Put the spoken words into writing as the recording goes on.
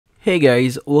Hey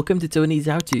guys, welcome to Tony's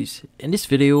How-Tos. In this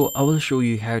video, I will show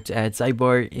you how to add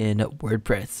sidebar in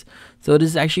WordPress. So this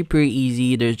is actually pretty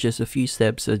easy. There's just a few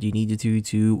steps that you need to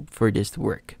do for this to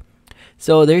work.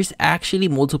 So there's actually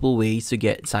multiple ways to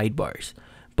get sidebars.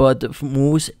 But the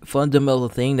most fundamental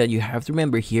thing that you have to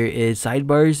remember here is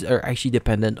sidebars are actually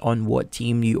dependent on what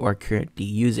theme you are currently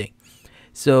using.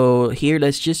 So here,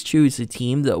 let's just choose a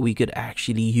theme that we could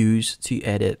actually use to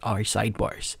edit our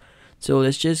sidebars. So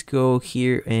let's just go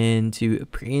here into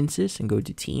appearances and go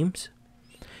to themes.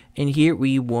 And here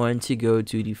we want to go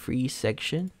to the free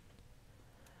section.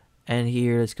 And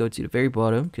here let's go to the very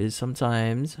bottom, because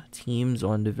sometimes themes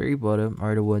on the very bottom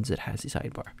are the ones that has the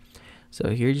sidebar. So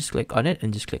here, just click on it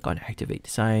and just click on activate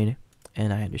design.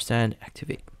 And I understand,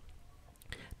 activate.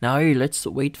 Now here, let's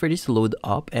wait for this to load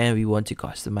up, and we want to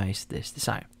customize this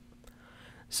design.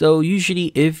 So usually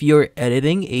if you're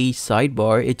editing a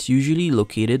sidebar, it's usually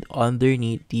located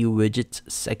underneath the widgets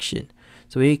section.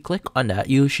 So when you click on that,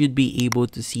 you should be able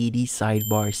to see the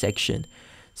sidebar section.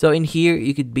 So in here,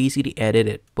 you could basically edit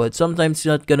it, but sometimes it's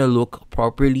not gonna look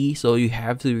properly. So you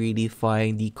have to really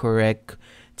find the correct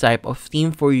type of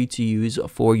theme for you to use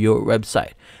for your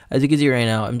website. As you can see right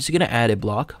now, I'm just gonna add a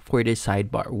block for this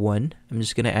sidebar one. I'm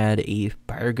just gonna add a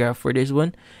paragraph for this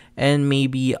one, and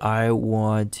maybe I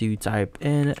want to type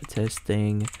in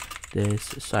testing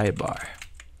this sidebar.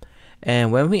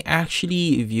 And when we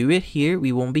actually view it here,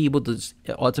 we won't be able to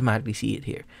automatically see it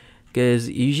here, because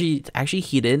usually it's actually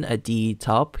hidden at the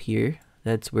top here.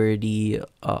 That's where the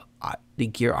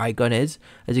gear icon is.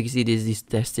 As you can see, this is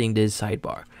testing this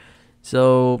sidebar.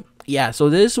 So yeah, so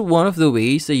this is one of the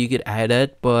ways that you could add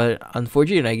it, but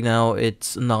unfortunately right now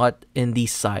it's not in the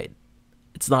side.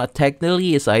 It's not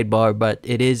technically a sidebar, but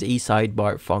it is a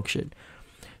sidebar function.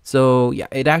 So yeah,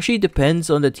 it actually depends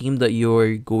on the theme that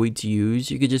you're going to use.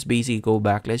 You could just basically go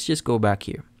back. Let's just go back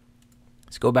here.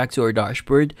 Let's go back to our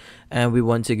dashboard, and we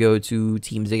want to go to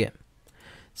themes again.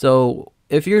 So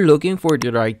if you're looking for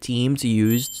the right theme to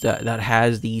use that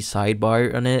has the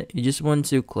sidebar on it, you just want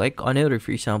to click on it, or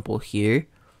for example here,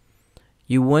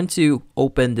 you want to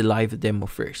open the live demo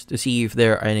first to see if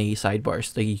there are any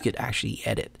sidebars that you could actually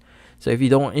edit. So if you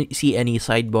don't see any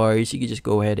sidebars, you can just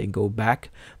go ahead and go back.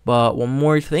 But one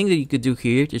more thing that you could do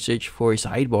here to search for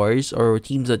sidebars or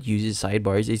themes that uses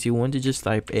sidebars is you want to just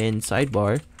type in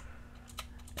sidebar,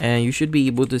 and you should be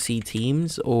able to see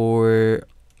themes or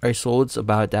results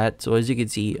about that. So as you can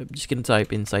see, I'm just gonna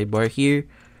type in sidebar here,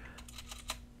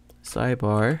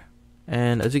 sidebar,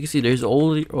 and as you can see, there's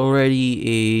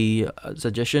already a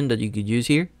suggestion that you could use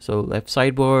here. So left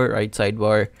sidebar, right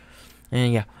sidebar,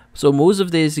 and yeah. So most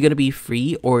of this is gonna be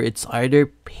free, or it's either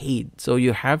paid. So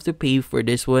you have to pay for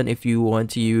this one if you want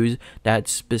to use that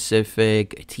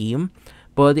specific theme.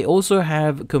 But they also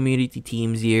have community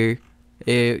themes here,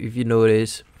 if you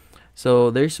notice.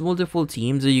 So there's multiple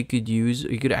themes that you could use.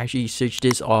 You could actually search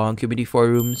this on community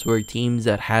forums where themes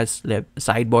that has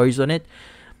sidebars on it.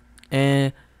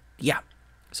 And yeah,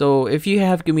 so if you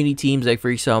have community themes, like for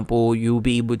example, you'll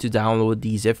be able to download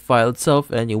the zip file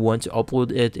itself and you want to upload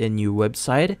it in your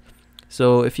website.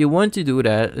 So if you want to do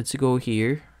that, let's go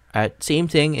here at same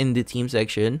thing in the theme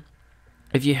section.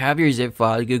 If you have your zip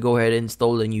file, you could go ahead and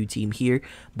install a new theme here,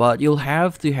 but you'll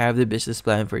have to have the business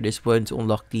plan for this one to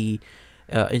unlock the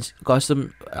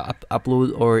custom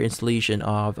upload or installation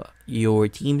of your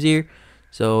themes here.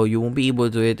 So you won't be able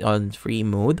to do it on free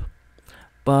mode.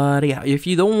 But yeah, if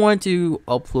you don't want to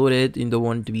upload it and don't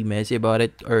want to be messy about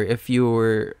it, or if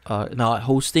you're not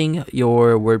hosting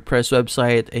your WordPress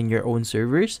website in your own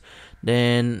servers,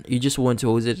 then you just want to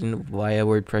host it via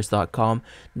WordPress.com,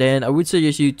 then I would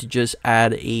suggest you to just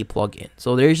add a plugin.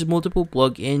 So there's multiple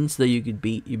plugins that you could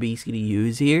basically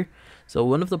use here. So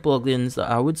one of the plugins that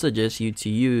I would suggest you to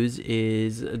use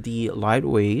is the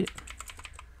lightweight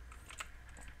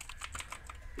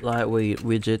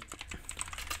widget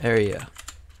area.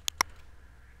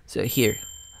 So here,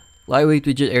 lightweight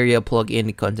widget area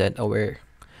plugin content aware.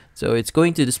 So it's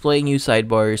going to display new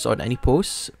sidebars on any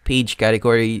post, page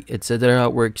category, etc.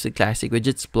 Works with classic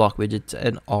widgets, block widgets,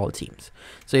 and all themes.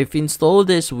 So if you install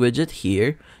this widget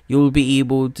here, you'll be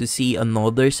able to see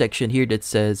another section here that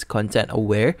says content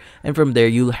aware, and from there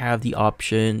you'll have the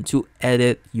option to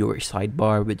edit your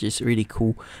sidebar, which is really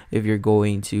cool if you're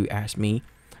going to ask me.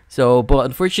 So, but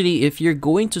unfortunately, if you're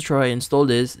going to try and install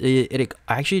this, it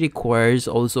actually requires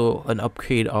also an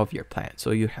upgrade of your plan.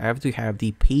 So you have to have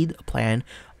the paid plan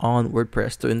on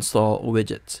WordPress to install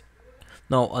widgets.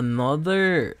 Now,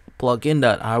 another plugin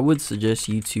that I would suggest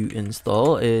you to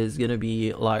install is gonna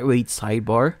be lightweight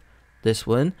sidebar. This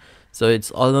one. So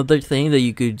it's another thing that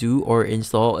you could do or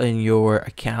install in your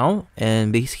account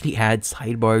and basically add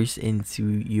sidebars into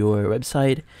your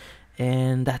website.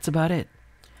 And that's about it.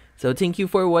 So thank you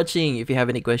for watching. If you have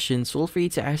any questions, feel free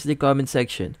to ask in the comment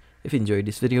section. If you enjoyed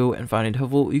this video and found it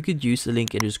helpful, you could use the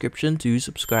link in the description to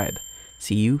subscribe.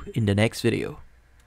 See you in the next video.